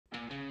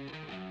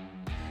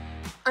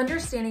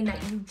Understanding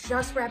that you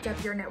just wrapped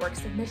up your network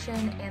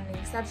submission and the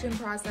exception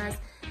process,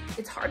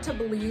 it's hard to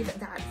believe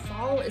that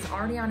fall is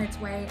already on its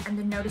way and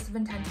the notice of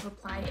intent to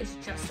apply is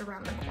just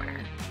around the corner.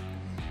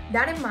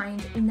 That in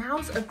mind,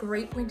 now's a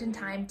great point in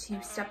time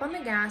to step on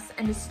the gas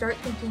and to start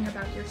thinking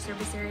about your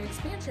service area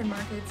expansion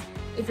markets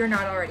if you're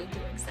not already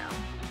doing so.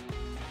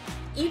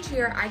 Each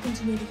year, I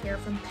continue to hear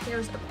from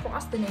payers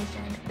across the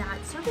nation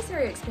that service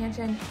area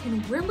expansion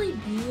can really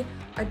be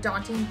a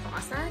daunting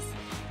process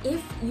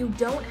if you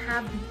don't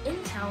have the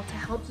intel to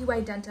help you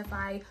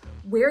identify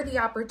where the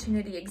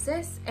opportunity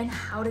exists and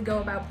how to go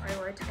about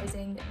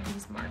prioritizing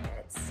these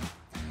markets.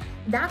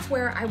 That's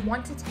where I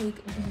want to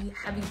take the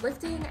heavy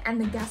lifting and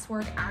the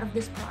guesswork out of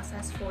this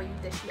process for you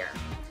this year.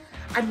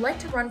 I'd like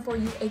to run for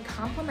you a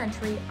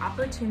complimentary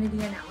opportunity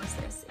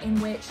analysis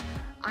in which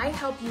I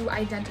help you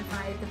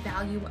identify the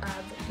value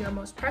of your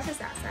most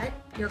precious asset,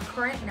 your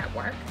current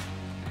network.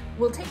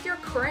 We'll take your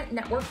current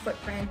network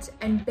footprint,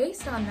 and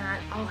based on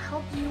that, I'll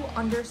help you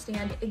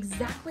understand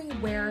exactly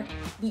where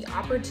the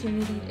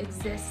opportunity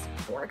exists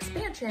for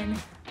expansion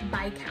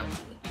by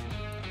county.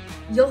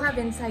 You'll have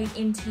insight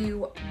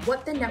into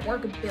what the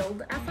network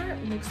build effort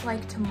looks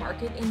like to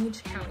market in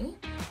each county,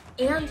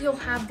 and you'll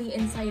have the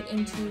insight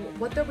into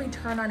what the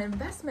return on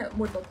investment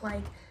would look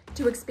like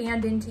to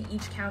expand into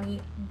each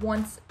county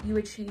once you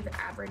achieve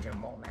average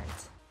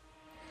enrollment.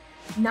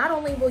 Not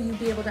only will you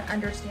be able to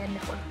understand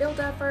network build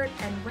effort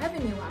and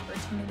revenue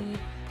opportunity,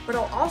 but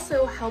I'll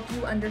also help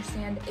you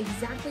understand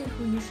exactly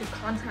who you should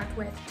contract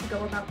with to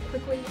go about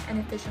quickly and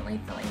efficiently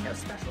filling those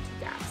specialty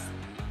gaps.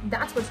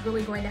 That's what's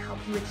really going to help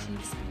you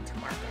achieve speed to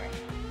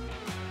market.